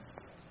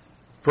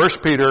1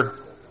 Peter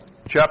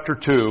chapter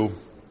 2,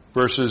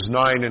 verses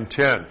 9 and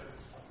 10.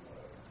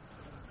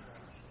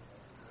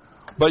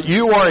 But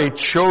you are a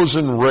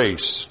chosen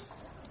race,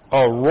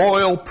 a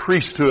royal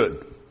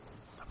priesthood,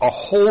 a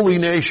holy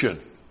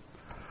nation,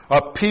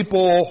 a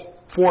people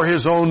for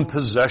His own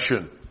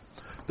possession,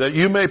 that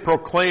you may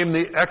proclaim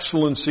the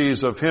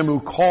excellencies of Him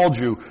who called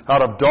you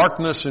out of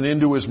darkness and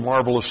into His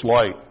marvelous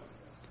light.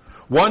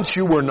 Once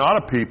you were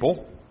not a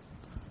people,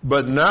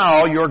 but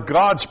now you're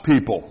God's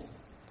people.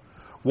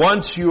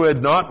 Once you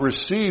had not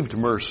received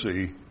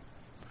mercy,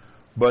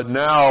 but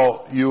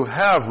now you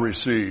have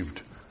received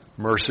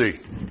mercy.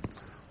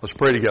 Let's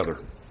pray together.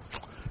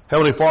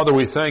 Heavenly Father,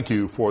 we thank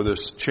you for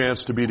this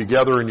chance to be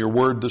together in your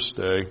word this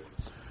day.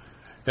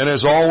 And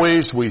as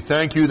always, we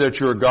thank you that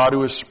you're a God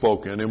who has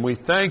spoken. And we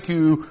thank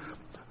you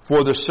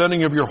for the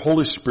sending of your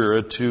Holy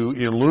Spirit to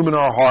illumine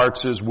our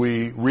hearts as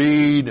we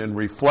read and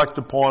reflect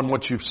upon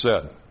what you've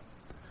said.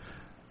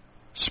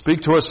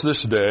 Speak to us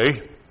this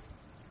day.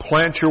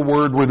 Plant your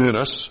word within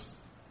us.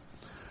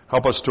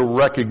 Help us to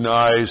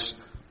recognize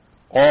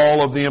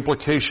all of the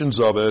implications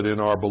of it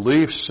in our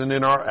beliefs and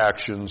in our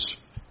actions.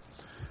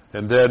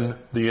 And then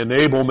the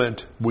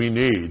enablement we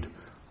need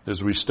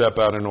as we step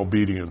out in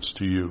obedience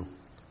to you.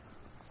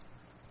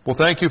 Well,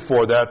 thank you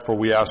for that, for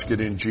we ask it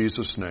in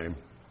Jesus' name.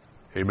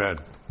 Amen.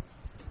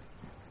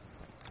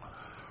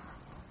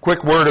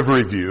 Quick word of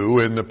review.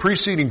 In the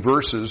preceding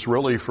verses,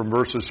 really from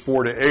verses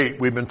 4 to 8,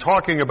 we've been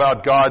talking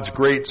about God's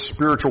great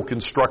spiritual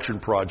construction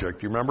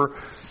project. You remember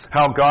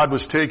how God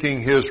was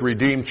taking His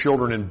redeemed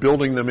children and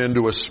building them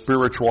into a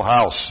spiritual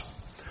house.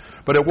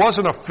 But it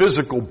wasn't a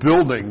physical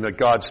building that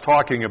God's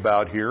talking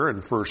about here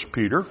in 1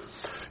 Peter.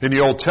 In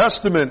the Old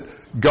Testament,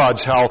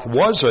 God's house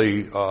was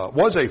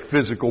a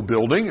physical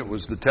building. It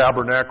was the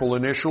tabernacle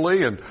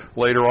initially and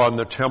later on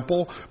the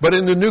temple. But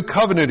in the New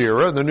Covenant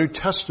era, the New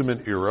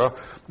Testament era,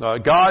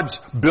 God's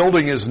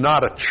building is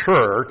not a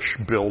church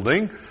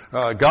building.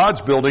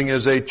 God's building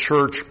is a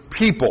church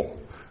people.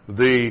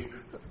 The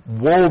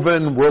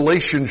woven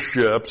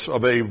relationships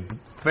of a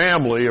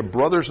family of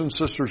brothers and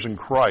sisters in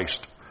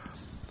Christ.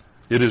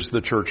 It is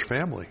the church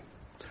family,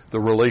 the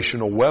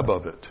relational web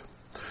of it.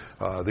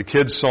 The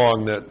kids'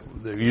 song that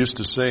they used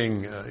to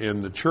sing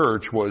in the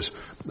church was,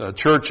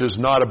 church is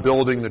not a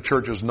building, the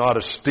church is not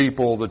a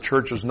steeple, the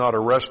church is not a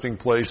resting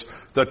place,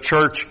 the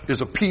church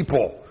is a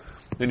people.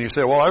 And you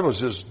say, well, that was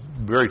just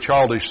a very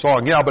childish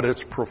song. Yeah, but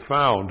it's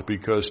profound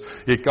because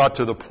it got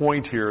to the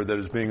point here that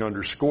is being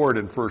underscored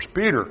in 1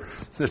 Peter.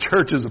 The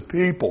church is a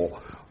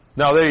people.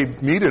 Now, they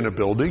meet in a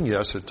building,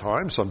 yes, at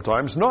times,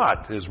 sometimes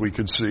not, as we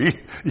can see,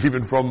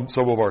 even from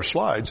some of our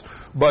slides.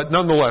 But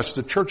nonetheless,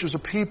 the church is a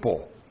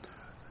people.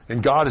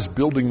 And God is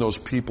building those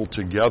people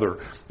together.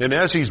 And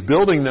as He's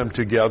building them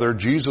together,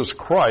 Jesus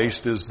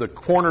Christ is the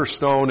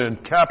cornerstone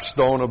and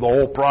capstone of the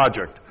whole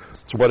project.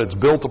 It's what it's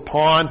built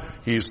upon.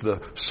 He's the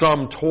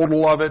sum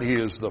total of it. He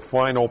is the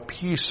final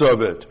piece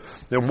of it.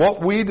 And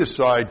what we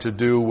decide to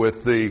do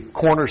with the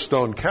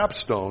cornerstone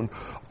capstone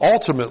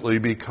ultimately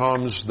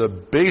becomes the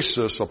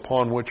basis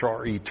upon which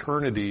our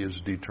eternity is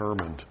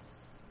determined.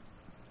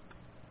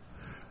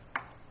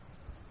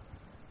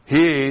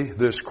 He,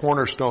 this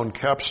cornerstone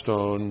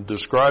capstone,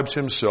 describes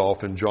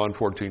Himself in John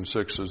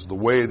 14:6 as the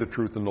way, the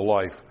truth, and the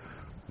life.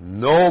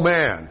 No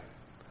man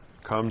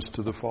comes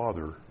to the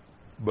Father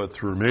but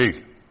through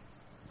me.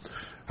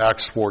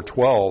 Acts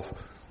 4:12,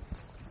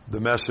 the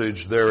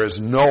message, there is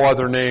no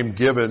other name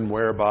given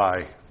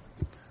whereby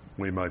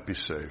we might be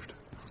saved.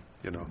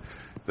 You know,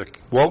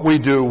 what we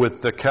do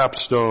with the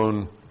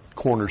capstone,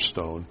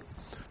 cornerstone,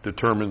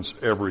 determines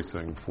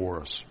everything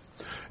for us.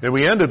 And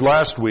we ended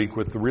last week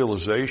with the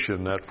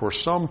realization that for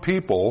some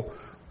people,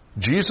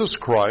 Jesus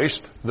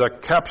Christ, the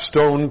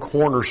capstone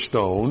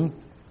cornerstone,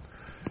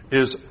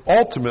 is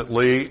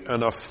ultimately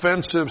an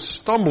offensive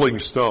stumbling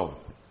stone.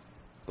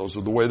 Those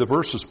are the way the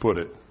verses put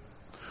it.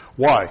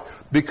 Why?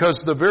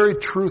 Because the very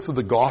truth of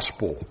the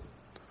gospel,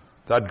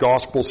 that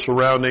gospel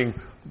surrounding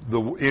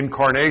the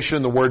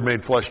incarnation, the Word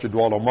made flesh to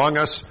dwell among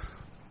us,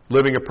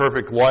 living a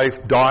perfect life,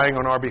 dying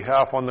on our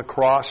behalf on the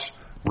cross,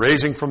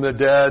 raising from the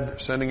dead,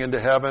 ascending into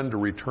heaven to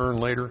return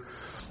later,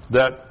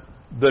 that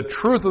the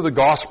truth of the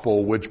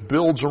gospel, which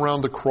builds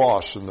around the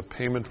cross and the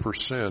payment for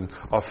sin,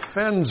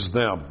 offends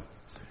them.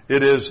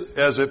 It is,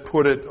 as it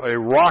put it, a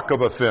rock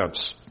of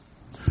offense.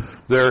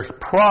 Their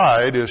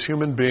pride as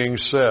human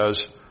beings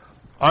says,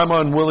 I'm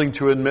unwilling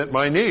to admit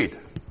my need.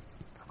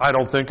 I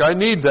don't think I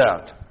need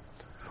that.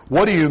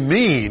 What do you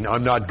mean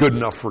I'm not good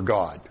enough for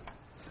God?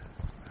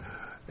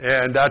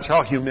 And that's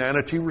how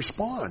humanity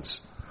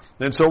responds.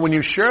 And so when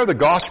you share the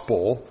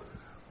gospel,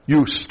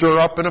 you stir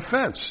up an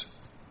offense.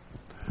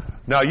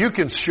 Now, you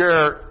can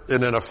share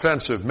in an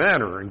offensive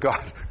manner, and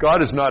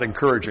God is not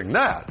encouraging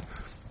that.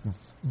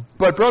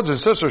 But brothers and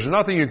sisters, there's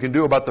nothing you can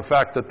do about the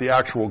fact that the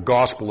actual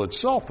gospel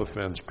itself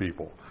offends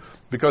people,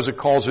 because it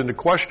calls into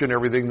question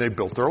everything they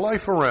built their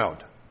life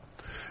around.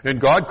 And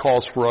God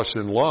calls for us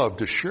in love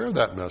to share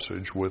that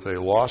message with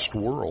a lost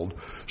world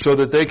so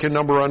that they can,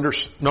 number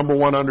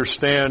one,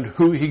 understand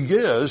who He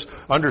is,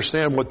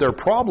 understand what their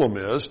problem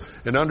is,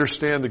 and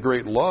understand the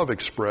great love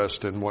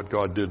expressed in what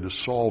God did to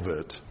solve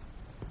it.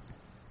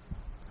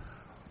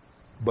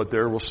 But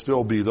there will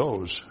still be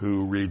those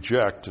who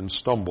reject and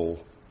stumble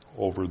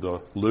over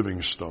the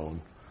living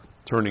stone,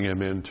 turning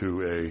him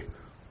into a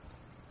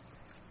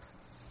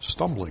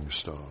stumbling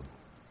stone.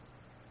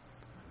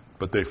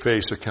 But they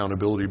face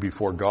accountability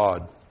before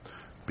God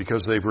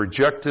because they've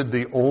rejected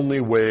the only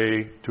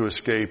way to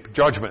escape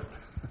judgment.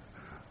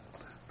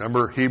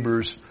 Remember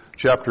Hebrews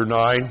chapter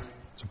 9?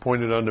 It's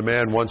appointed unto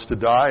man once to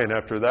die, and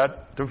after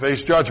that to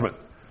face judgment.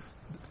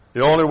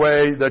 The only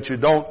way that you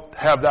don't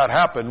have that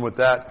happen with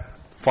that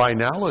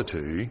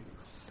finality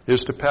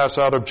is to pass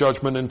out of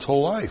judgment into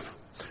life.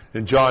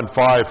 In John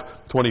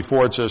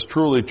 5:24 it says,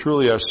 "Truly,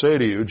 truly I say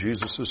to you,"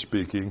 Jesus is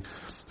speaking,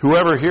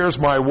 "whoever hears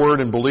my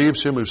word and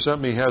believes him who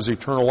sent me has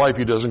eternal life."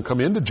 He doesn't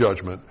come into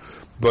judgment,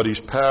 but he's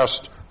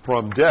passed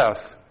from death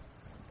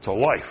to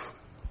life.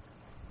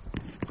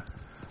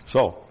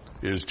 So,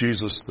 is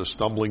Jesus the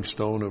stumbling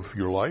stone of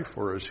your life,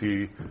 or is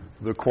he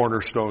the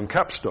cornerstone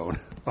capstone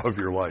of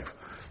your life?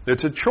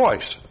 It's a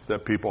choice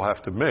that people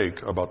have to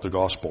make about the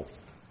gospel.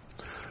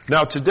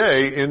 Now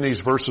today, in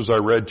these verses I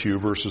read to you,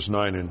 verses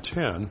 9 and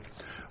 10,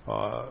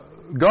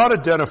 God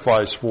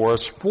identifies for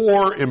us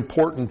 4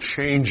 important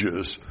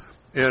changes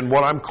in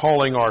what I'm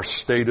calling our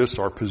status,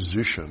 our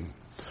position,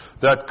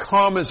 that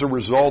come as a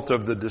result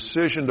of the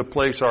decision to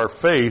place our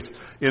faith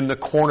in the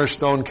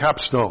cornerstone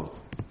capstone.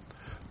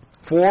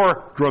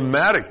 4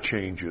 dramatic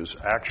changes,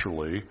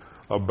 actually,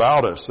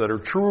 about us that are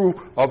true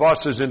of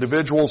us as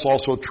individuals,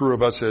 also true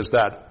of us as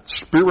that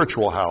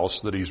spiritual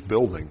house that He's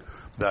building,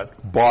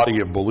 that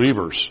body of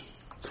believers.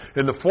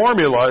 And the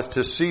formula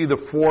to see the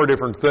 4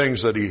 different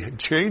things that He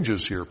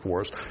changes here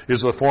for us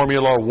is the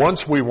formula,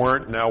 once we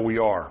weren't, now we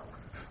are.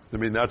 I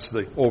mean, that's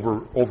the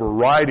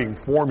overriding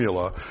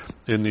formula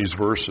in these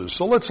verses.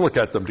 So let's look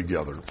at them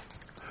together.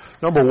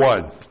 Number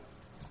 1,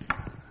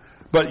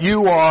 but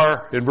you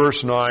are, in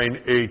verse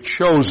 9, a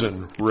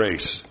chosen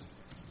race.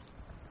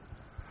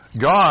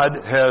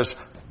 God has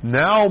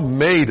now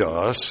made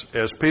us,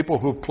 as people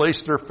who've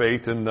placed their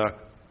faith in the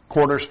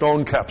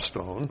cornerstone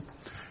capstone,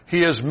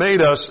 He has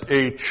made us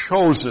a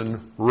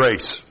chosen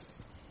race.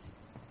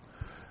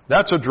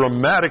 That's a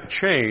dramatic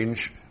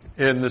change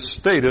in the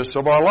status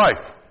of our life.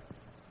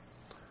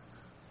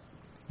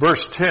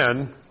 Verse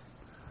 10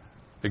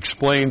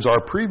 explains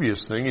our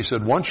previous thing. He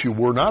said, once you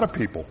were not a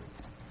people.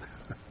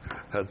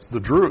 That's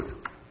the truth.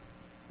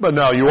 But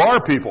now you are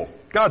a people,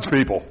 God's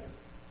people.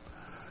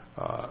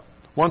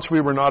 Once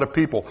we were not a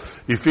people.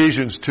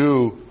 Ephesians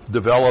 2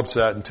 develops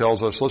that and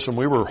tells us, listen,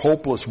 we were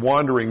hopeless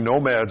wandering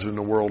nomads in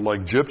the world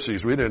like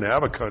gypsies. We didn't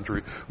have a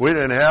country. We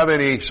didn't have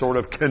any sort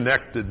of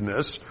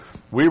connectedness.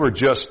 We were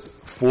just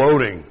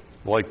floating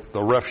like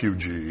the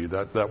refugee.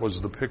 That was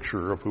the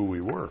picture of who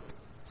we were.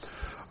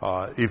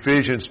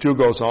 Ephesians 2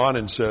 goes on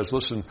and says,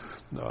 listen,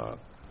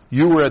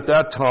 you were at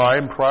that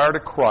time, prior to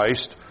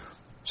Christ,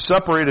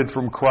 separated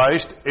from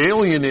Christ,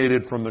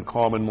 alienated from the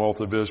commonwealth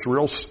of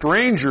Israel,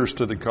 strangers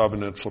to the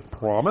covenants of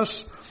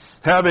promise,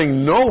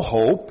 having no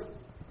hope,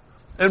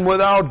 and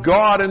without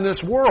God in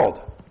this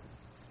world.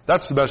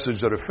 That's the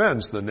message that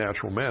offends the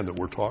natural man that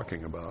we're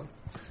talking about.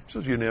 He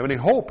says, you didn't have any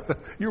hope.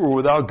 You were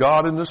without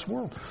God in this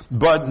world.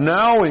 But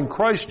now in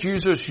Christ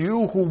Jesus,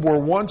 you who were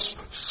once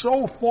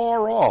so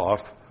far off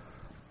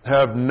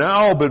have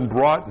now been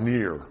brought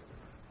near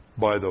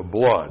by the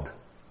blood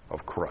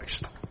of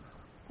Christ.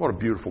 What a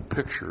beautiful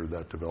picture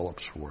that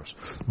develops for us.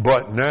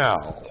 But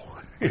now,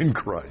 in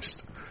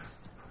Christ,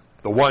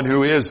 the one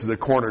who is the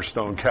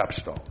cornerstone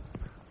capstone,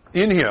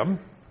 in Him,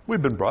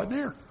 we've been brought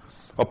near.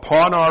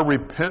 Upon our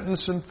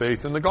repentance and faith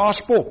in the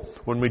gospel,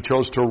 when we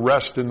chose to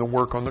rest in the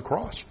work on the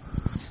cross.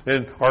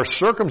 And our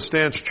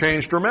circumstance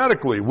changed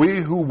dramatically.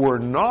 We who were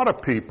not a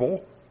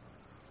people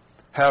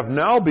have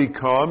now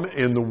become,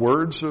 in the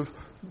words of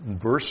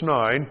verse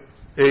 9,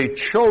 a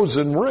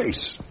chosen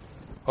race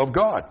of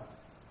God.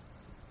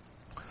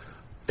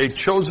 A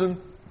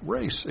chosen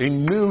race, a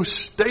new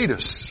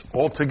status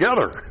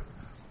altogether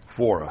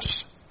for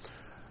us.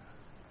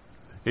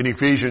 In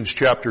Ephesians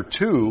chapter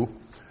 2,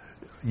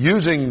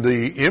 using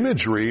the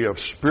imagery of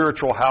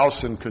spiritual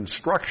house and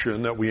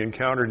construction that we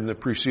encountered in the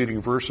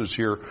preceding verses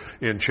here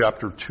in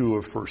chapter 2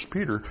 of 1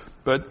 Peter,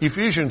 but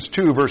Ephesians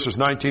 2 verses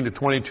 19 to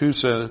 22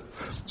 says,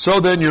 so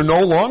then you're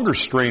no longer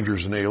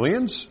strangers and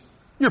aliens.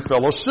 You're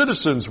fellow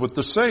citizens with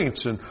the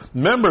saints and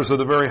members of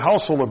the very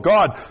household of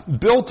God,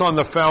 built on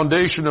the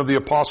foundation of the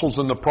apostles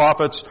and the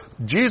prophets,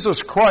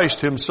 Jesus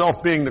Christ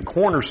Himself being the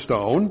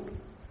cornerstone,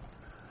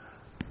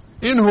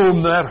 in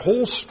whom that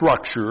whole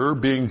structure,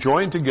 being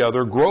joined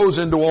together, grows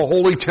into a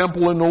holy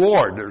temple in the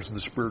Lord. There's the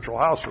spiritual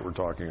house that we're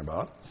talking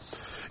about.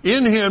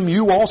 In Him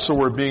you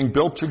also are being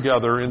built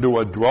together into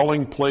a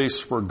dwelling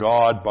place for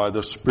God by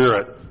the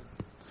Spirit.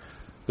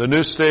 The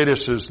new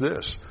status is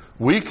this.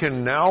 We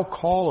can now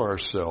call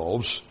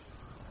ourselves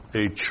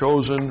a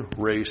chosen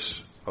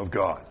race of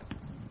God.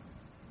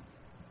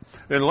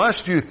 And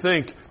lest you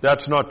think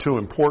that's not too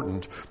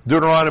important,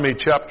 Deuteronomy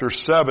chapter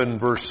 7,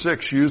 verse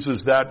 6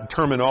 uses that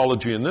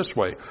terminology in this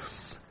way.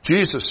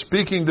 Jesus,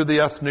 speaking to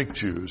the ethnic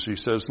Jews, he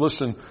says,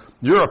 listen,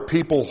 you're a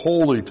people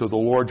holy to the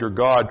Lord your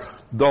God.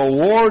 The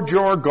Lord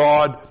your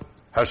God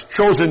has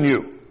chosen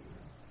you.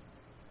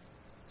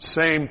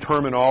 Same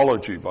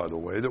terminology, by the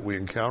way, that we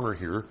encounter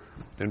here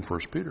in 1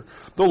 Peter.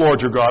 The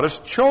Lord your God has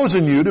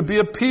chosen you to be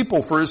a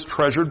people for his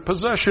treasured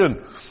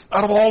possession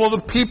out of all of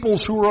the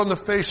peoples who are on the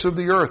face of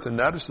the earth. And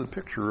that is the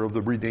picture of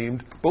the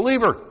redeemed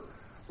believer.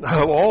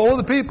 Out of all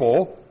of the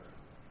people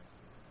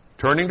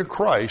turning to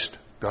Christ,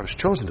 God has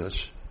chosen us,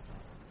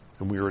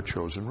 and we are a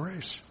chosen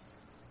race.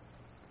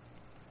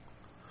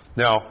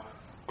 Now,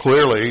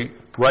 clearly,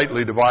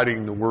 rightly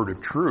dividing the word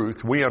of truth,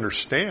 we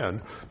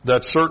understand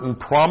that certain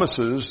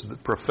promises,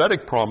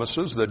 prophetic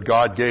promises that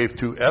God gave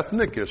to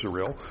ethnic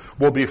Israel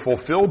will be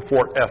fulfilled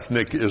for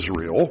ethnic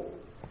Israel.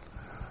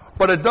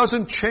 But it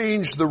doesn't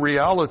change the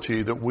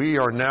reality that we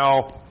are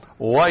now,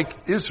 like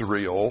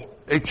Israel,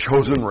 a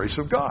chosen race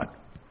of God.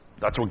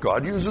 That's what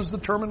God uses the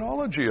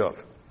terminology of.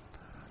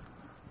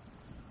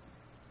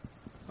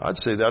 I'd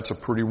say that's a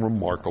pretty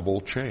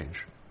remarkable change.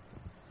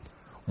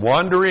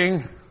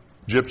 Wandering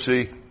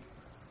gypsy,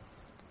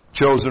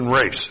 chosen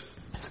race.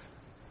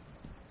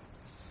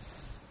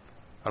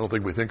 I don't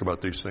think we think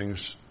about these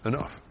things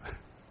enough.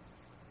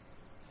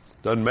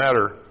 Doesn't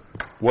matter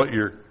what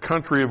your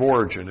country of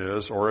origin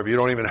is, or if you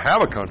don't even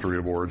have a country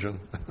of origin,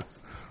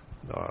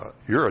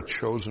 you're a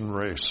chosen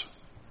race.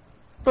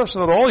 That's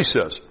not all he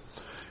says.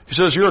 He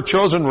says you're a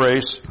chosen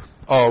race,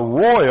 a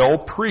royal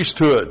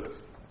priesthood.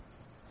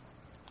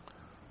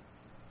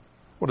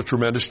 What a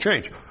tremendous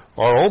change.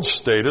 Our old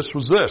status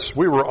was this.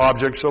 We were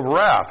objects of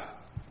wrath.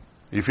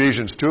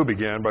 Ephesians 2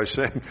 began by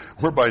saying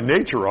we're by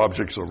nature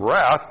objects of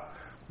wrath.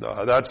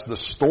 That's the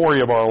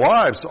story of our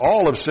lives.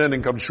 All have sinned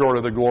and come short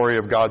of the glory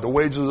of God. The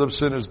wages of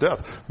sin is death.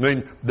 I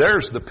mean,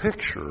 there's the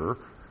picture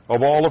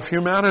of all of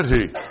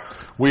humanity.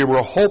 We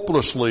were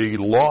hopelessly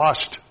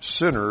lost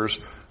sinners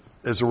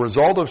as a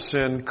result of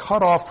sin,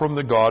 cut off from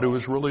the God who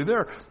was really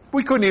there.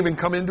 We couldn't even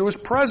come into his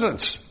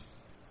presence,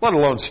 let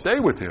alone stay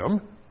with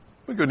him.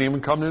 We couldn't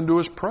even come into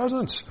his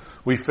presence.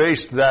 We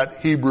faced that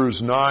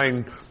Hebrews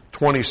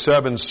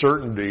 9:27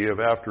 certainty of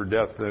after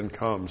death then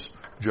comes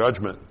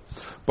judgment.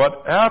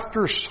 But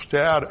after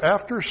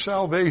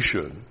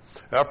salvation,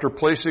 after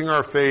placing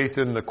our faith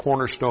in the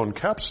cornerstone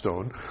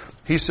capstone,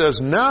 he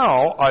says,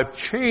 now I've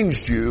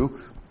changed you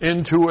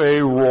into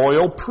a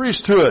royal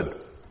priesthood.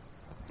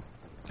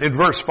 In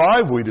verse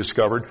 5 we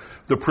discovered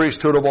the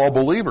priesthood of all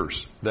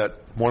believers, that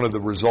one of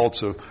the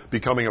results of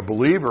becoming a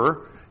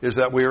believer is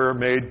that we are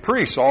made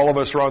priests. All of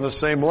us are on the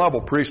same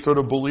level, priesthood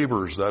of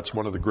believers. That's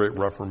one of the great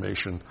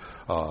Reformation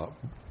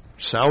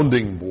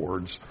sounding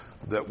boards,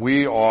 that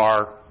we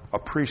are a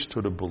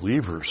priesthood of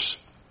believers.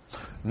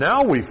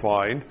 Now we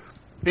find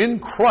in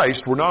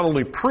Christ we're not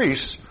only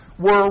priests,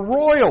 we're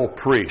royal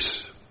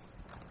priests.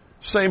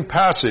 Same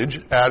passage,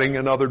 adding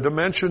another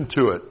dimension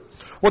to it.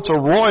 What's a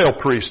royal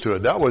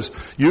priesthood? That was,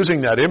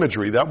 using that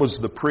imagery, that was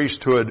the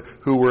priesthood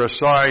who were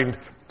assigned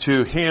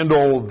to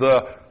handle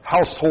the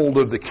household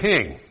of the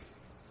king.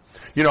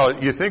 You know,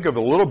 you think of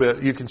a little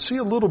bit, you can see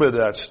a little bit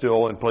of that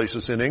still in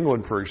places in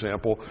England, for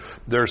example.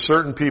 There are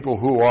certain people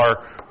who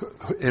are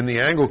in the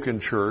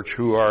Anglican Church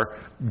who are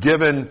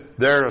given,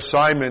 their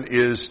assignment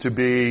is to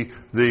be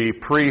the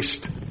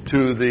priest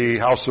to the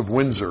House of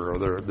Windsor,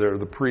 or they're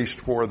the priest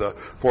for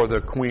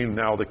the Queen,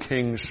 now the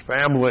King's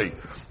family.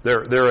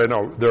 They're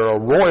a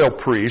royal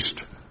priest.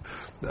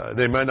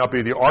 They might not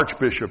be the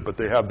Archbishop, but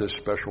they have this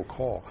special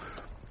call.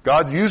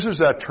 God uses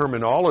that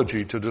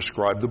terminology to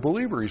describe the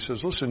believer. He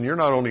says, listen, you're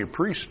not only a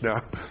priest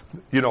now,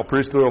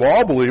 priesthood of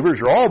all believers,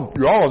 you're all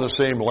on the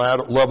same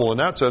level in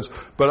that sense,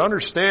 but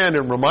understand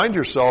and remind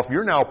yourself,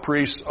 you're now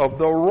priests of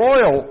the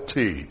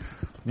royalty.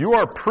 You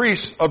are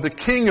priests of the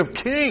King of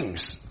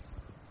Kings,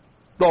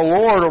 the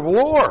Lord of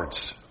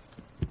Lords.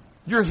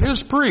 You're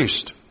his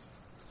priest.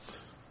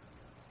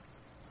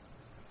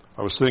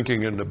 I was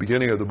thinking in the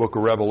beginning of the book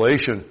of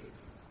Revelation,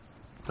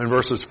 in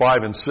verses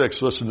 5 and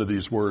 6, listen to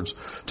these words.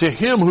 To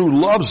him who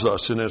loves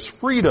us and has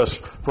freed us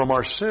from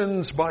our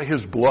sins by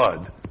his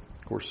blood,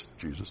 of course,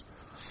 Jesus,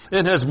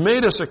 and has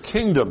made us a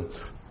kingdom,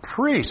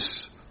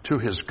 priests to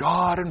his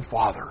God and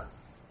Father.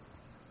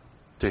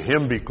 To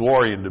him be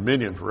glory and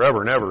dominion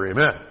forever and ever.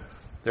 Amen.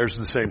 There's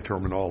the same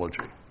terminology.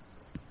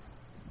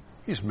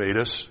 He's made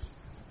us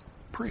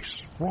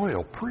priests,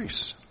 royal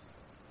priests.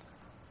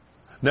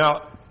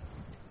 Now,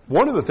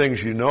 one of the things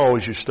you know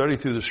as you study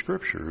through the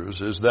Scriptures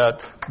is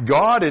that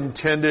God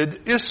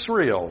intended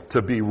Israel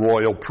to be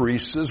royal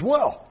priests as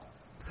well.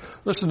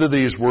 Listen to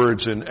these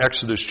words in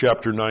Exodus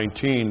chapter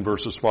 19,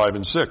 verses 5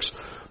 and 6.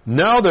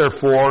 Now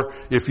therefore,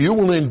 if you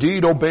will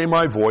indeed obey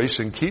my voice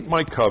and keep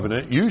my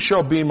covenant, you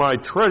shall be my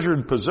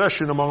treasured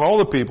possession among all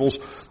the peoples,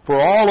 for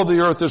all of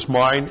the earth is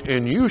mine,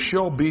 and you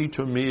shall be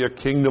to me a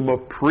kingdom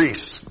of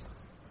priests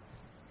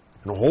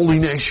and a holy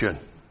nation.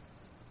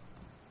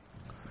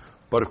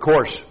 But of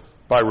course,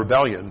 by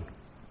rebellion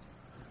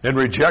and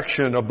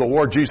rejection of the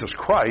Lord Jesus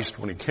Christ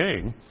when he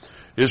came,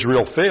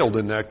 Israel failed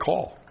in that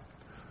call.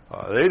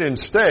 They didn't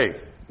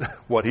stay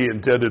what he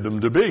intended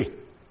them to be.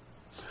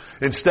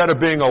 Instead of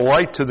being a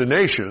light to the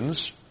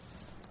nations,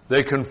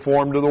 they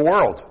conformed to the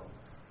world.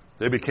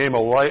 They became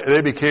a light.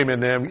 They became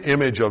an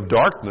image of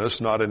darkness,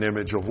 not an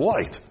image of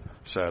light,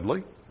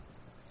 sadly.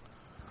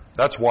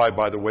 That's why,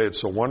 by the way,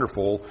 it's so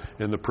wonderful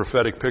in the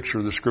prophetic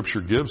picture the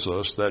Scripture gives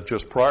us that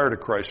just prior to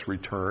Christ's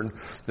return,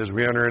 as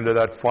we enter into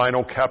that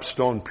final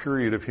capstone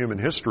period of human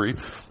history,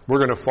 we're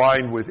going to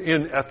find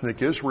within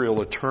ethnic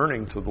Israel a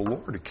turning to the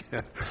Lord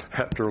again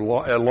after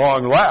at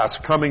long last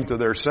coming to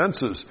their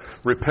senses,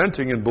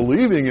 repenting and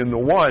believing in the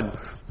one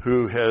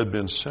who had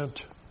been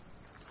sent.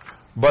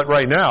 But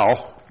right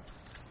now,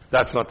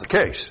 that's not the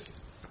case.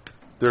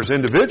 There's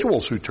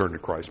individuals who turn to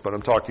Christ, but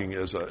I'm talking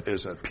as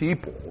a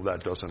people.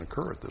 That doesn't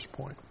occur at this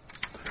point.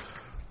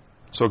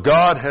 So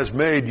God has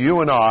made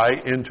you and I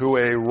into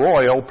a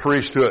royal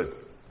priesthood.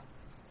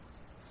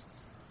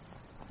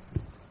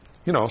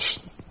 You know,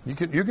 you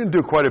can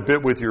do quite a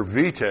bit with your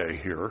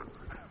vitae here.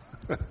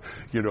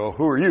 You know,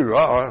 who are you?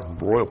 I'm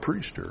a royal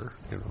priest here.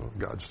 You know,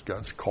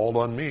 God's called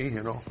on me,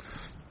 you know,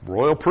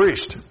 royal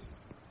priest.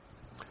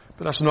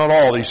 But that's not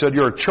all. He said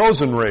you're a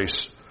chosen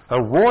race, a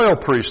royal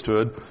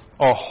priesthood,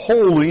 a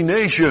holy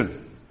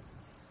nation.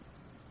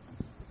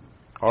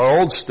 Our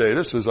old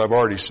status, as I've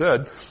already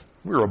said,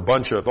 we were a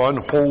bunch of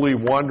unholy,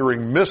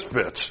 wandering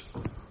misfits,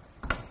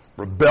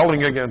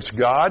 rebelling against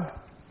God.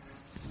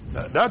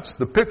 That's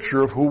the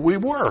picture of who we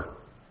were.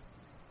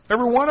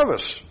 Every one of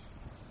us.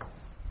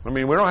 I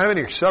mean, we don't have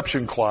any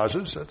exception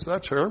clauses.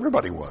 That's who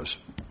everybody was.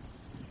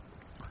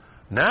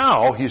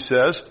 Now, he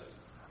says,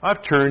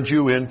 I've turned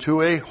you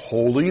into a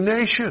holy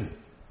nation.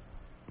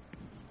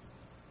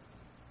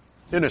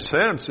 In a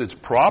sense, it's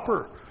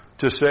proper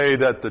to say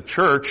that the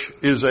church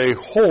is a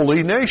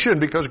holy nation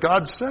because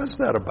God says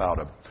that about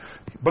him.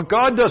 But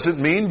God doesn't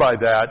mean by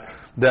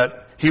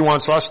that he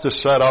wants us to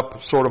set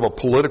up sort of a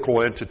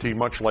political entity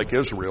much like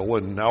Israel,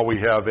 and now we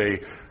have a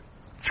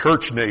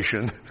church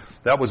nation.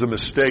 That was a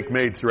mistake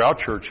made throughout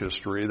church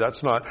history.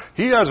 That's not.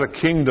 He has a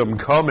kingdom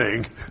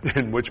coming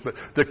in which, but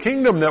the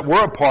kingdom that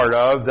we're a part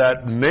of,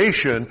 that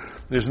nation,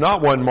 is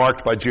not one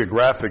marked by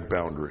geographic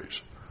boundaries.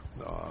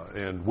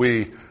 And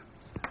we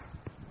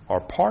are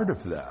part of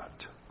that.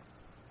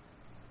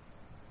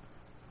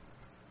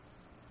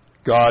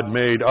 God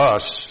made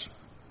us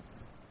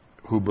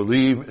who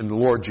believe in the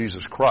Lord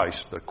Jesus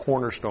Christ, the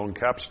cornerstone,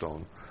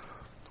 capstone,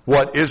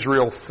 what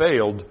Israel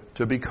failed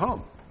to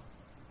become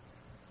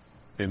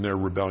in their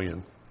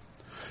rebellion.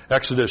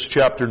 Exodus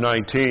chapter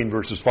 19,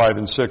 verses 5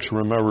 and 6,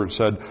 remember it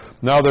said,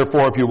 Now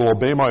therefore, if you will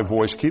obey my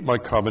voice, keep my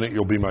covenant,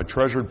 you'll be my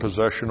treasured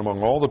possession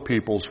among all the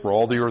peoples, for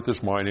all the earth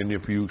is mine, and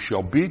if you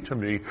shall be to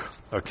me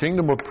a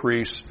kingdom of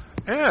priests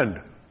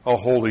and a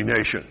holy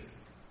nation.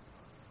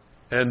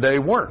 And they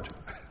weren't.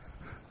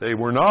 They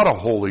were not a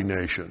holy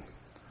nation.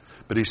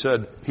 But he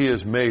said he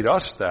has made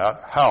us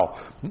that. How?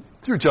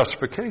 Through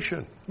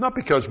justification. Not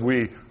because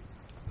we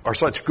are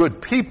such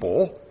good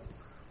people.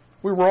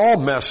 We were all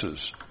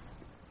messes.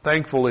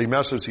 Thankfully,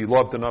 messes he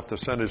loved enough to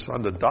send his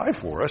son to die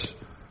for us.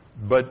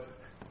 But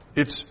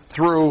it's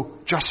through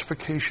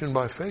justification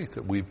by faith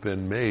that we've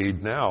been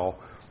made now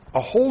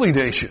a holy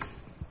nation.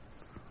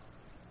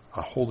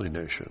 A holy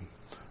nation.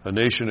 A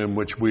nation in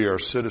which we are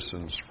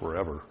citizens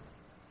forever.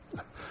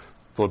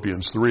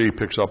 Philippians 3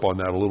 picks up on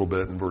that a little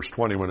bit in verse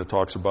 20 when it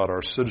talks about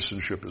our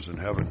citizenship is in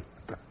heaven.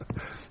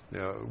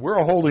 We're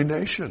a holy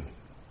nation.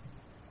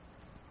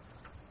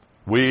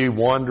 We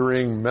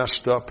wandering,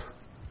 messed up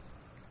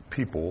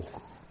people.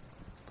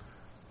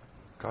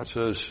 God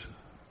says,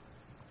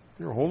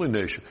 you're a holy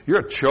nation. You're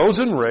a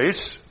chosen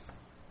race.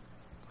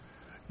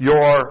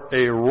 You're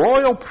a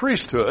royal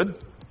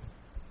priesthood.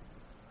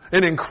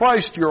 And in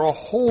Christ, you're a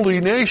holy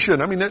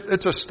nation. I mean,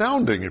 it's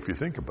astounding if you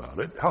think about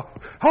it.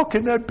 How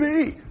can that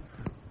be?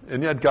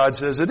 And yet God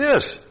says it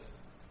is.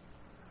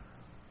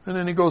 And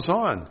then he goes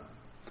on.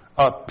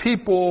 A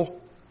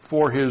people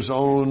for his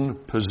own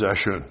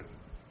possession.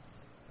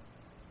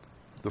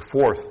 The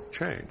fourth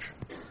change.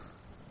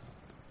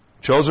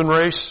 Chosen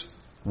race,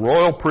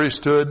 royal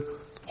priesthood,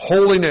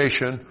 holy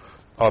nation,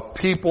 a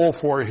people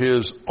for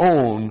his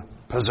own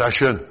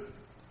possession.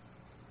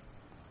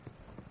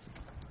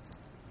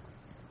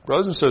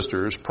 Brothers and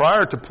sisters,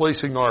 prior to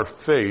placing our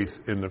faith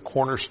in the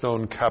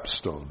cornerstone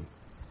capstone,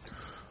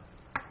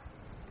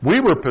 we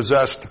were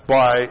possessed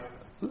by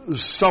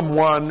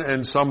someone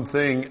and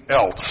something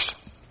else.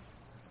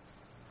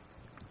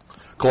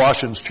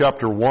 Colossians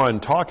chapter 1,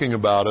 talking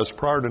about us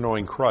prior to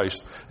knowing Christ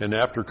and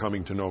after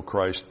coming to know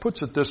Christ,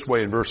 puts it this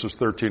way in verses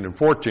 13 and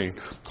 14.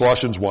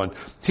 Colossians 1,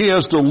 He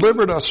has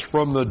delivered us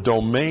from the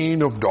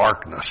domain of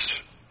darkness,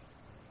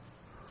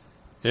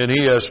 and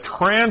He has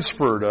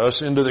transferred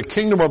us into the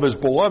kingdom of His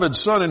beloved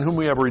Son, in whom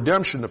we have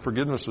redemption, the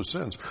forgiveness of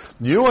sins.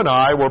 You and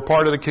I were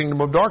part of the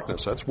kingdom of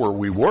darkness. That's where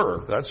we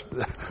were.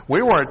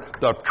 We weren't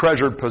the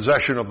treasured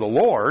possession of the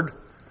Lord.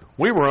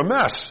 We were a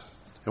mess.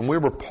 And we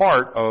were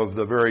part of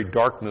the very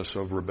darkness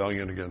of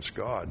rebellion against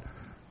God.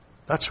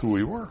 That's who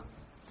we were.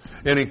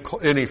 In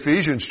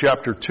Ephesians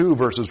chapter 2,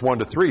 verses 1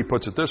 to 3,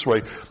 puts it this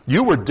way: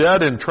 you were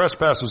dead in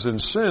trespasses and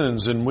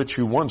sins in which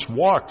you once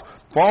walked,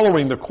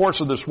 following the course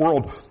of this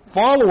world,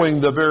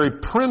 following the very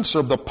prince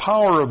of the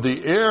power of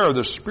the air,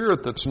 the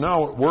spirit that's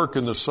now at work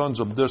in the sons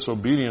of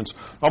disobedience,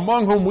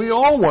 among whom we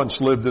all once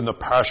lived in the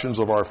passions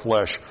of our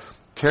flesh,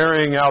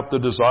 carrying out the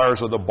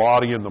desires of the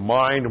body and the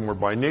mind, and were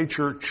by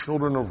nature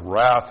children of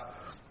wrath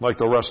like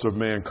the rest of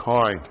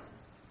mankind.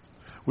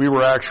 We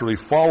were actually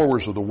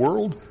followers of the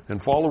world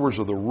and followers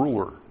of the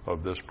ruler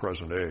of this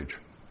present age.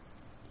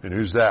 And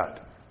who's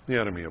that? The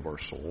enemy of our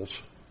souls.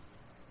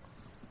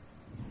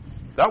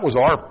 That was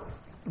our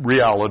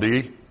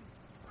reality.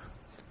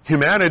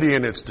 Humanity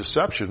and its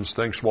deceptions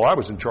thinks, well, I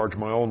was in charge of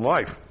my own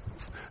life.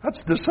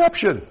 That's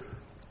deception.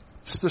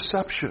 It's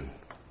deception.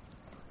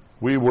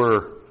 We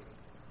were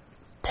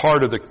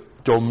part of the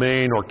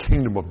domain or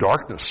kingdom of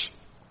darkness.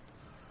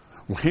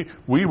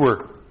 We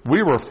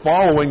were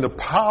following the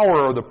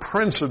power of the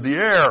prince of the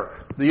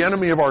air, the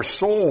enemy of our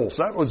souls.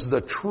 That was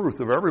the truth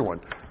of everyone.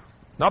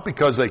 Not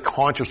because they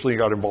consciously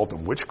got involved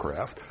in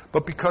witchcraft,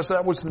 but because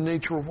that was the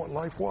nature of what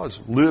life was.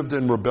 Lived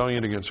in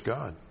rebellion against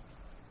God.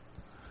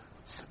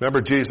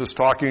 Remember Jesus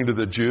talking to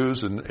the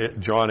Jews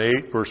in John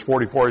 8, verse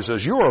 44. He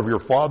says, you are of your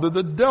father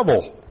the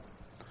devil,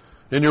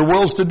 and your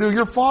will is to do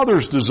your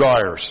father's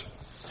desires.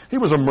 He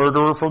was a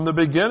murderer from the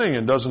beginning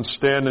and doesn't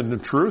stand in the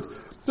truth.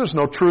 There's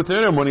no truth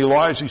in him. When he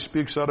lies, he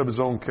speaks out of his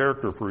own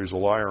character, for he's a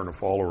liar and a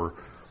follower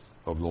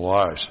of the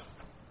lies.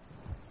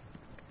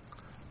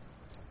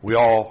 We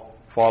all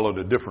followed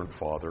a different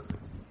father,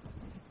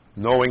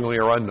 knowingly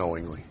or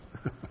unknowingly.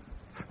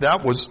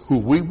 That was who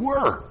we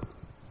were.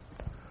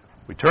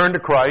 We turned to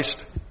Christ,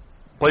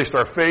 placed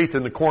our faith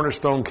in the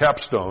cornerstone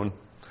capstone,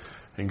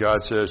 and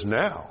God says,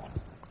 now,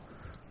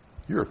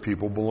 you're a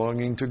people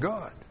belonging to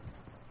God.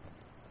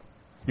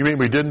 You mean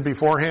we didn't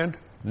beforehand?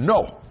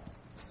 No.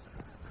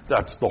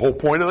 That's the whole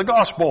point of the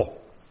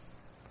gospel.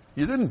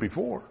 You didn't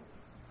before.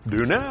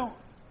 Do now.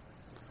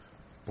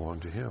 Belong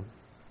to Him.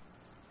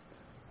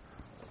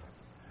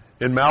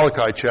 In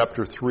Malachi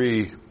chapter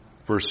 3,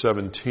 verse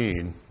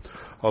 17,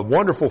 a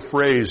wonderful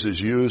phrase is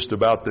used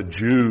about the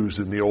Jews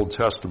in the Old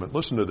Testament.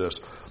 Listen to this.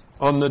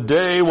 On the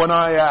day when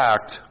I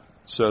act,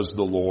 says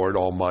the Lord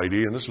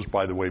Almighty, and this is,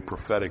 by the way,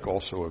 prophetic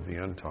also of the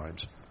end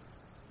times,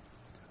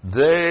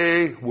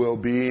 they will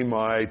be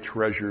my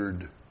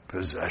treasured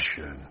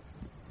possession.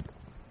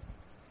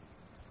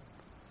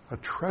 A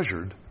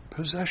treasured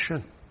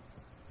possession.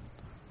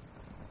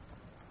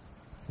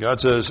 God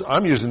says,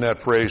 I'm using that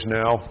phrase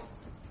now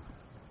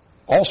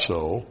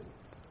also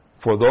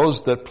for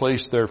those that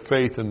place their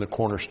faith in the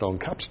cornerstone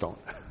capstone.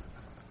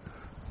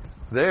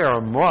 They are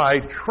my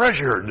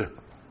treasured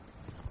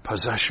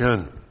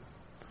possession.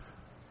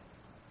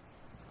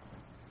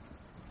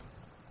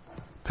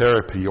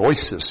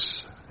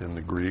 Peripiosis in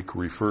the Greek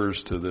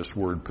refers to this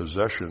word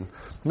possession.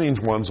 It means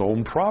one's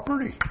own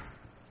property.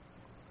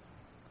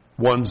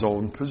 One's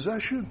own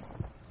possession.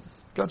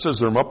 God says,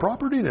 they're my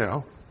property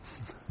now.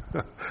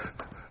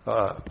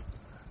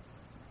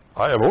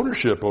 I have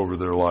ownership over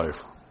their life.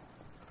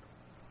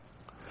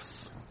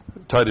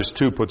 Titus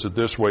 2 puts it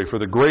this way: for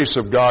the grace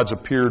of God's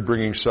appeared,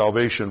 bringing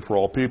salvation for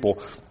all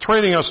people,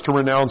 training us to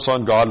renounce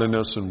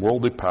ungodliness and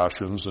worldly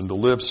passions, and to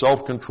live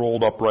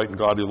self-controlled, upright, and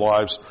godly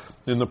lives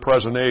in the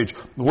present age,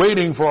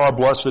 waiting for our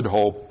blessed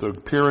hope, the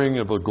appearing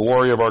of the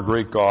glory of our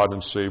great God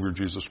and Savior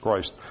Jesus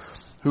Christ,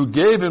 who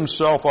gave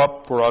Himself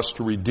up for us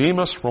to redeem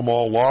us from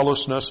all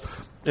lawlessness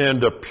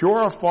and to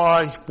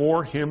purify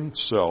for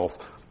Himself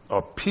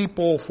a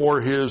people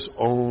for His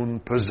own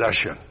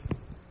possession,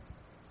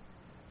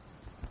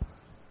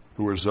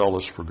 who are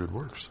zealous for good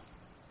works.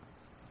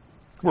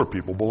 We're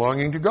people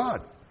belonging to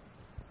God.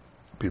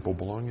 People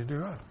belonging to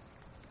God.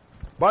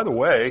 By the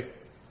way,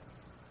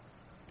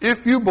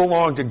 if you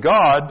belong to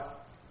God,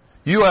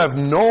 you have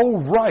no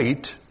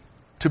right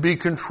to be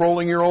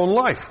controlling your own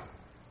life.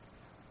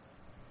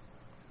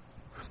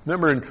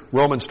 Remember in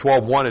Romans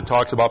 12:1, it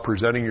talks about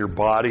presenting your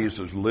bodies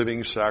as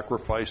living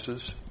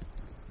sacrifices,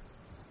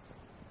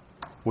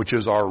 which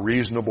is our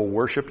reasonable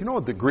worship. You know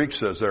what the Greek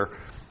says there?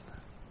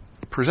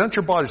 Present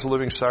your bodies as a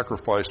living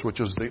sacrifice,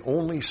 which is the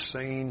only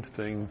sane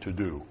thing to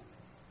do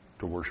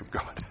to worship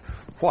God.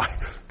 Why?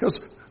 Because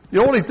the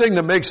only thing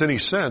that makes any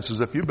sense is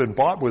if you've been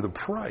bought with a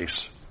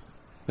price,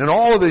 and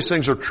all of these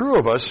things are true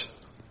of us,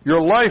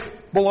 your life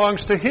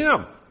belongs to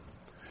Him.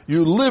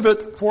 You live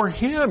it for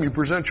Him. You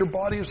present your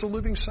body as a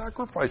living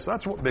sacrifice.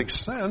 That's what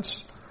makes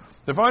sense.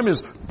 If I'm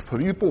His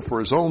people for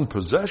His own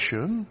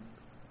possession,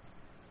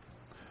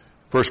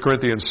 1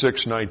 Corinthians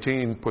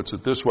 6:19 puts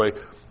it this way: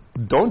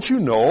 don't you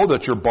know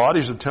that your body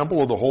is a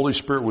temple of the Holy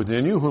Spirit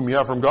within you, whom you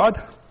have from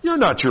God? You're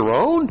not your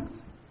own,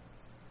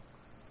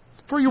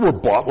 for you were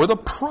bought with a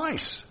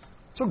price.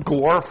 So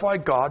glorify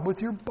God with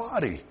your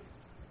body.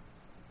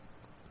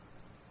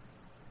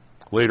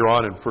 Later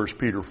on in 1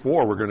 Peter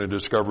 4, we're going to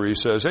discover, he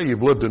says, hey,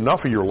 you've lived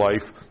enough of your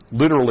life,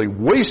 literally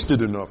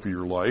wasted enough of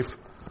your life,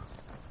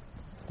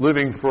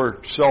 living for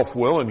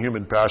self-will and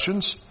human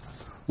passions.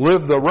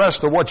 Live the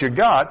rest of what you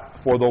got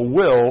for the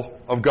will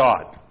of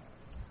God.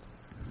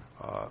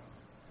 A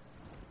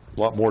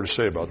lot more to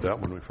say about that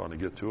when we finally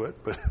get to it,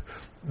 but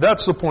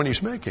that's the point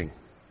he's making.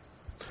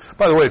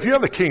 By the way, if you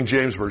have the King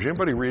James Version,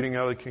 anybody reading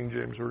out of the King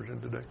James Version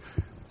today?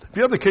 If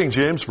you have the King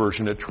James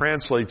Version, it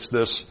translates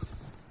this,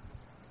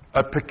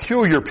 a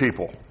peculiar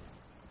people.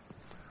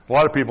 A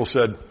lot of people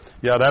said,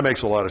 yeah, that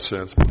makes a lot of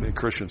sense. Many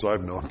Christians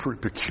I've known,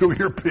 pretty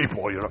peculiar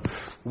people, you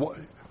know.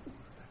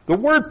 The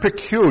word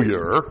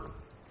peculiar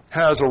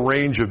has a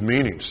range of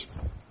meanings.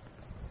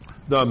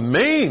 The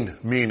main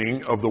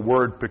meaning of the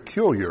word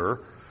peculiar,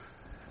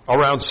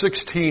 around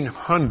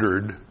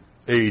 1600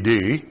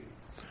 A.D.,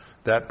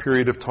 that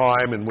period of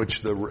time in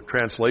which the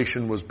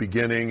translation was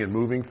beginning and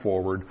moving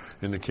forward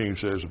in the King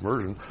James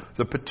Version,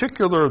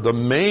 the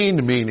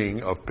main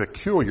meaning of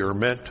peculiar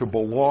meant to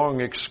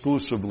belong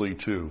exclusively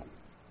to.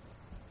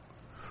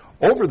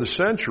 Over the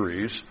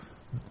centuries,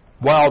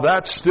 while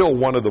that's still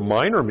one of the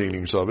minor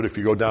meanings of it, if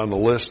you go down the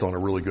list on a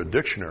really good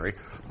dictionary,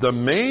 the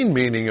main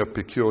meaning of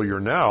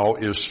peculiar now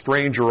is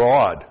strange or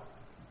odd.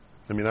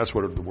 I mean, that's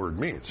what the word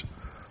means.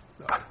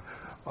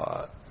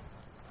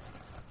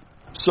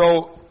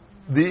 So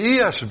the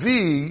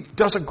ESV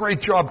does a great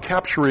job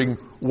capturing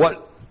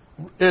what,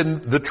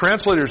 and the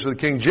translators of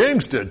the King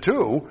James did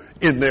too,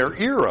 in their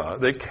era.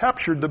 They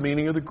captured the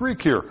meaning of the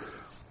Greek here.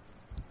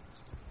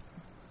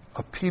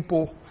 A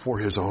people for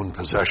his own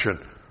possession.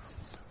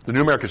 The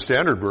New American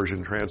Standard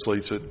Version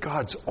translates it,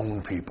 God's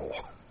own people.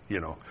 You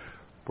know,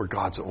 we're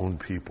God's own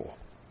people.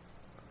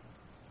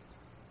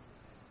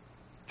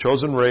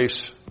 Chosen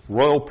race,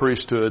 royal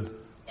priesthood,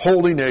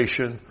 holy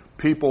nation,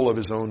 people of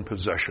his own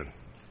possession.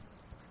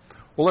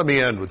 Well, let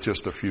me end with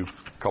just a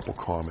couple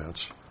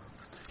comments.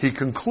 He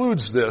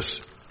concludes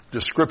this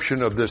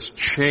description of this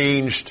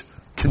changed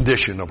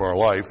condition of our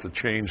life, the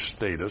changed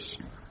status.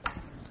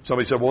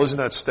 Somebody said, well, isn't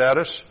that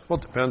status? Well,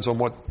 it depends on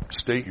what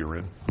state you're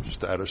in.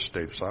 Status,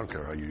 I don't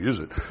care how you use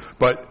it.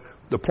 But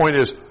the point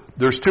is,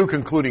 there's two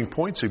concluding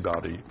points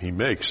about it he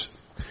makes.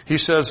 He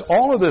says,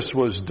 all of this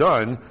was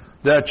done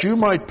that you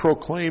might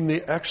proclaim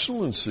the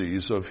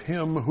excellencies of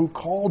him who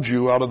called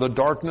you out of the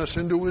darkness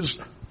into his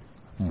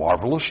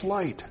marvelous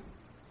light.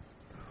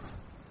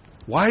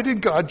 Why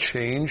did God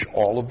change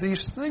all of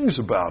these things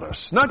about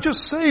us? Not just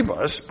save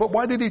us, but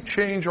why did he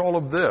change all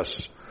of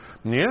this?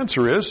 And the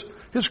answer is,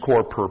 his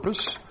core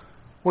purpose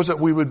was that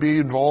we would be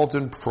involved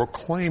in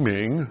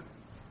proclaiming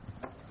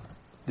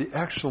the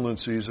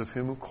excellencies of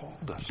him who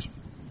called us.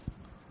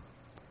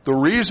 The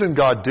reason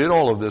God did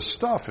all of this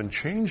stuff and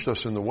changed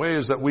us in the way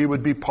is that we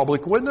would be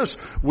public witness.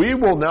 We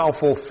will now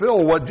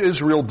fulfill what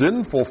Israel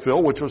didn't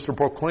fulfill, which was to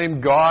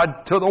proclaim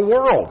God to the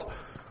world,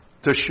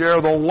 to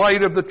share the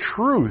light of the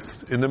truth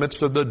in the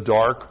midst of the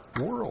dark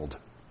world.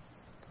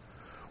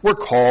 We're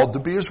called to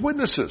be his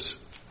witnesses,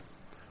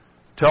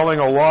 telling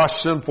a lost,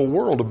 sinful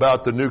world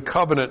about the new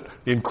covenant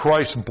in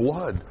Christ's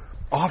blood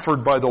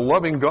offered by the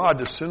loving God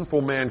to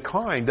sinful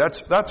mankind.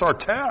 That's our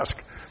task.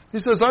 He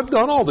says, I've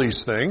done all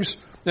these things,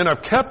 and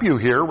I've kept you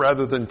here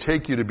rather than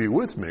take you to be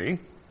with me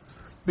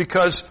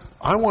because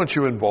I want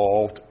you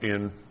involved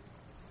in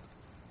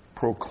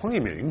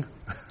proclaiming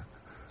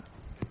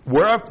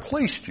where I've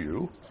placed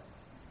you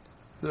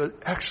the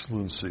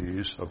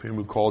excellencies of him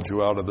who called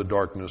you out of the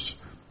darkness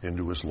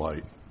into his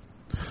light.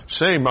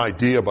 Same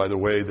idea, by the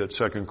way, that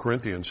 2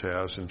 Corinthians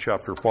has in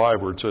chapter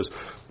 5, where it says,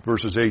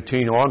 verses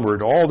 18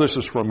 onward, all this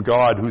is from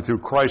God, who through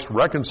Christ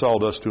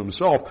reconciled us to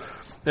himself,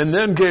 and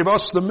then gave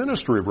us the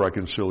ministry of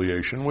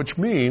reconciliation, which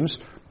means,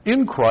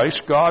 in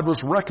Christ, God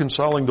was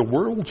reconciling the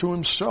world to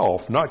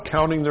himself, not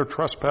counting their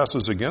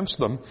trespasses against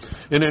them,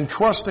 and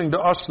entrusting to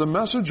us the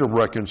message of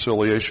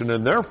reconciliation,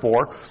 and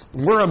therefore,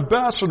 we're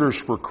ambassadors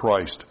for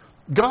Christ.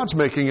 God's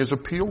making his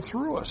appeal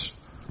through us.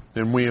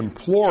 And we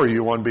implore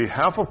you on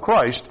behalf of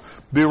Christ,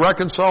 be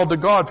reconciled to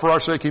God. For our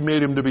sake he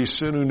made him to be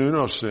sin who knew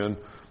no sin,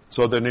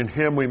 so that in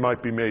him we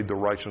might be made the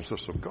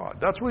righteousness of God.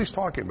 That's what he's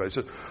talking about. He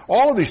says,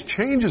 all of these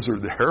changes are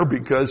there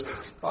because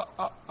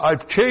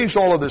I've changed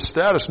all of this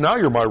status. Now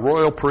you're my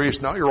royal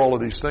priest. Now you're all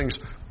of these things.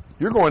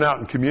 You're going out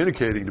and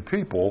communicating to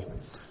people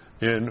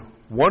in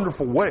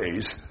wonderful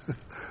ways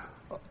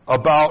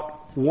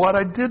about what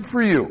I did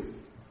for you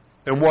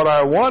and what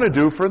I want to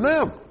do for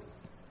them.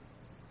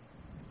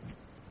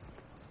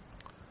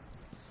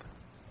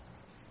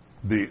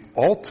 The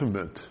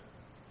ultimate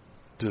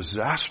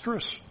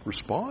disastrous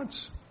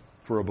response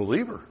for a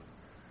believer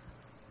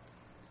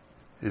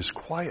is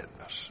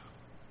quietness.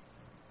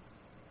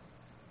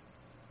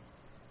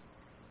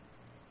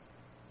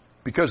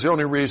 Because the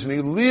only reason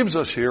he leaves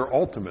us here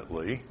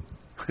ultimately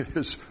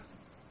is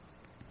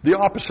the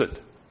opposite,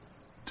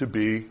 to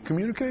be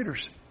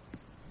communicators,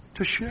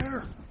 to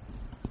share,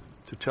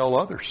 to tell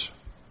others.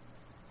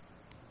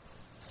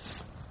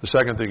 The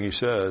second thing he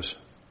says,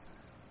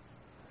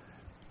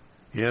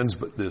 he ends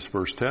this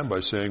verse 10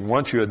 by saying,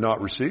 once you had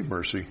not received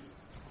mercy,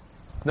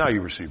 now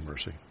you receive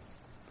mercy.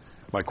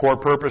 My core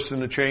purpose in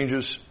the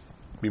changes,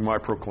 be my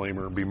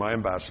proclaimer, be my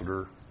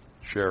ambassador,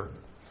 share.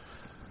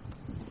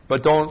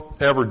 But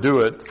don't ever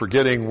do it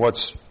forgetting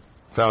what's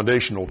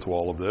foundational to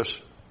all of this.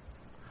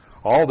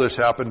 All this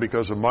happened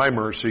because of my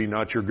mercy,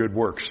 not your good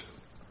works.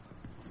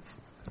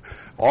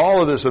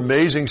 All of this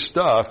amazing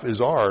stuff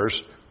is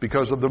ours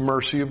because of the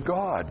mercy of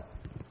God.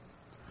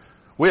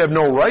 We have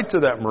no right to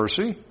that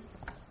mercy,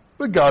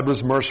 but God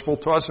was merciful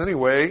to us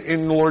anyway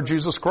in the Lord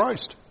Jesus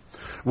Christ.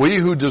 We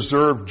who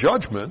deserve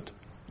judgment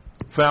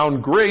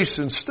found grace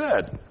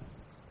instead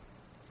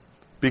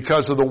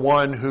because of the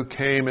one who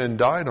came and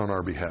died on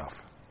our behalf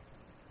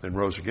and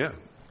rose again.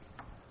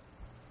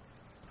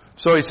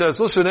 So he says,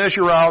 listen, as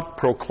you're out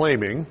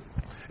proclaiming,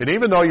 and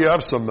even though you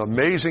have some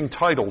amazing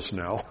titles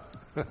now,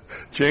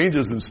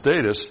 changes in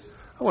status,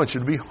 I want you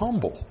to be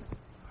humble.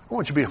 I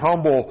want you to be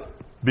humble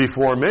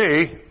before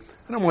me,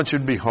 and I want you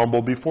to be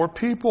humble before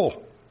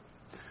people.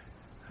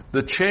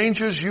 The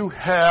changes you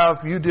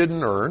have, you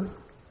didn't earn.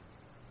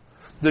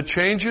 The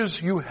changes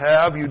you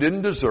have, you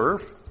didn't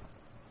deserve.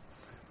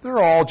 They're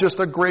all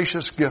just a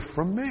gracious gift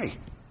from me.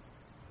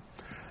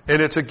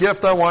 And it's a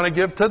gift I want to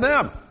give to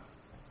them.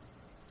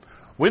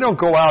 We don't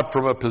go out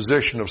from a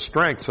position of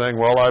strength saying,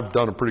 well, I've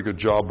done a pretty good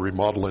job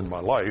remodeling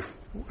my life.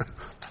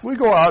 We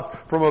go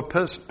out from a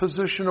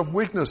position of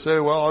weakness, say,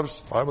 well,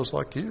 I was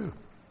like you.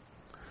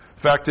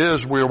 Fact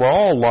is, we were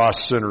all lost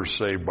sinners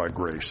saved by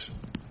grace.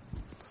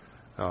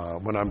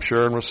 When I'm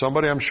sharing with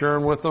somebody, I'm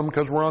sharing with them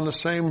because we're on the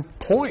same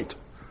point.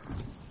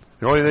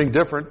 The only thing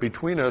different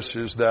between us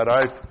is that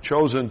I've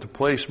chosen to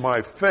place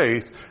my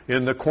faith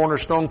in the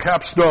cornerstone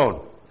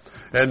capstone.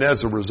 And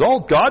as a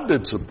result, God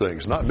did some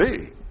things, not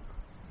me.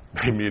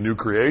 Made me a new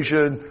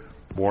creation,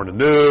 born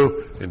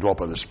anew, indwelt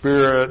by the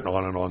Spirit,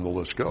 and on the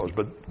list goes.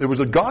 But it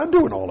was God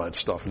doing all that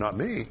stuff, not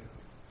me.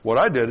 What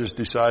I did is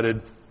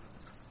decided,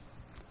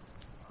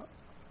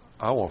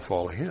 I won't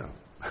follow Him.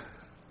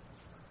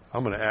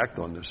 I'm going to act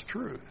on this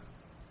truth.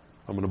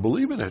 I'm going to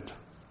believe in it.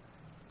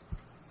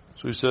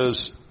 So he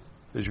says,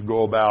 as you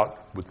go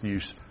about with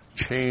these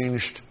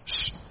changed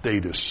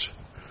status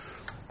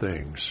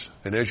things,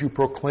 and as you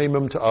proclaim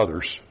them to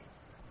others,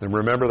 and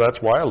remember that's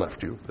why I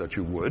left you, that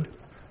you would,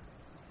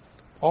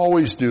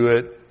 always do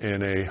it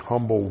in a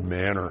humble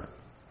manner,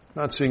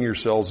 not seeing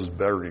yourselves as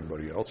better than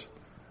anybody else.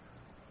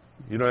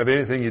 You don't have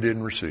anything you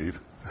didn't receive.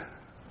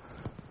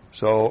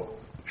 So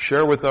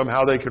share with them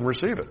how they can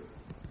receive it.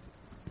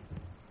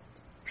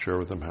 Share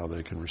with them how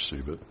they can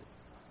receive it.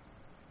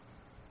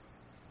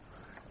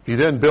 He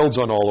then builds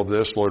on all of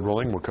this, Lord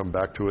willing. We'll come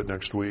back to it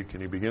next week.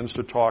 And he begins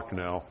to talk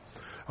now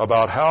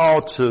about how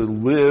to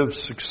live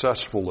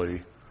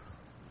successfully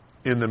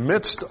in the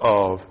midst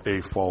of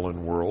a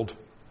fallen world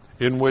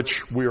in which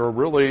we are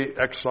really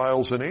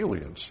exiles and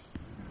aliens.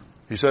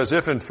 He says,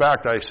 if in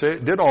fact I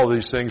did all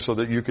these things so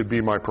that you could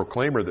be my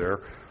proclaimer there,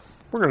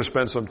 we're going to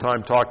spend some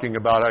time talking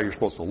about how you're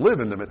supposed to live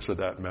in the midst of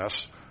that mess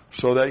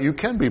so that you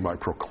can be my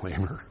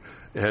proclaimer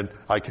and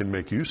I can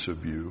make use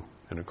of you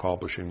in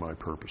accomplishing my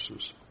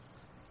purposes.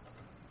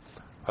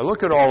 I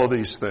look at all of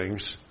these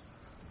things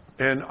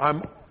and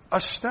I'm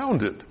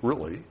astounded,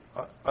 really.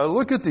 I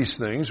look at these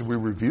things, we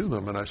review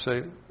them, and I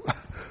say,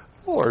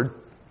 Lord,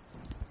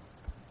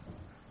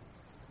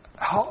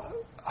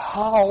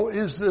 how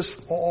is this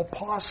all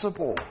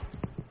possible?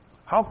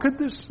 How could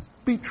this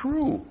be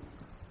true?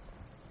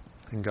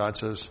 And God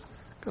says,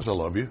 because I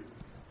love you.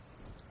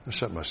 I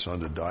sent my son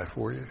to die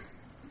for you.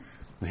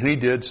 And he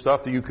did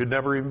stuff that you could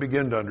never even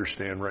begin to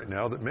understand right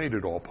now that made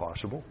it all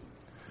possible.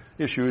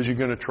 The issue is, you're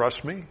going to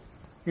trust me?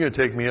 You're going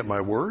to take me at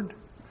my word?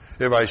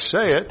 If I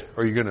say it,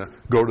 are you going to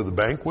go to the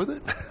bank with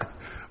it?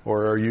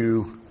 Or are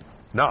you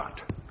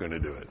not going to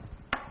do it?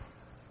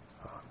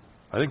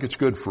 I think it's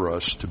good for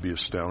us to be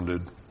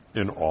astounded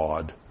and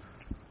awed,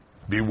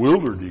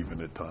 bewildered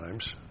even at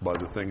times by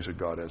the things that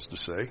God has to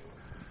say.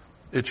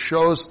 It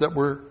shows that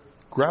we're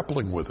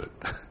grappling with it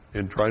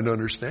and trying to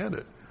understand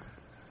it.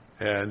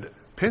 And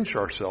pinch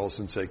ourselves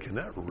and say, can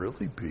that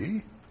really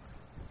be?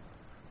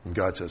 And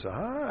God says,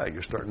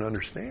 you're starting to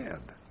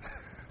understand.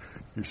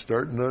 You're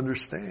starting to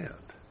understand.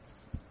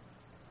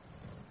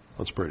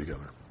 Let's pray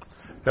together.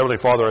 Heavenly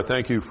Father, I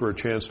thank you for a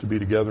chance to be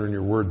together in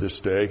your word this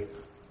day.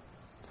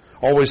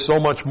 Always so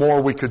much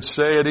more we could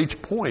say at each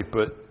point,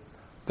 but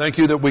thank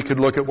you that we could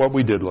look at what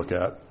we did look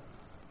at.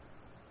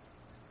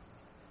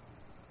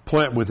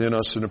 Plant within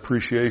us an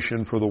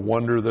appreciation for the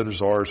wonder that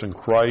is ours in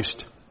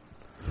Christ,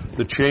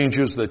 the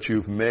changes that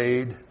you've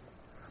made,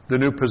 the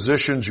new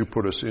positions you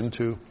put us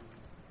into,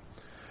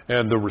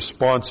 and the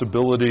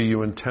responsibility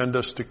you intend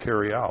us to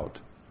carry out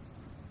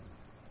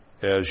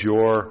as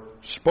your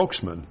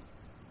spokesman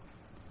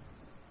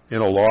in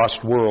a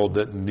lost world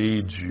that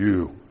needs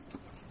you.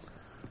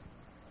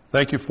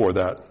 Thank you for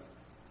that.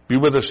 Be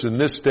with us in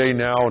this day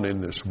now and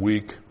in this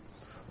week,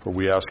 for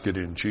we ask it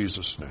in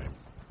Jesus' name.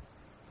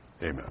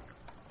 Amen.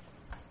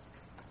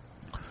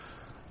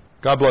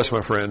 God bless,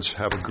 my friends.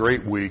 Have a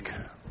great week,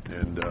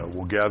 and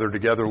we'll gather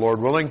together, Lord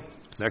willing,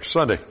 next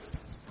Sunday.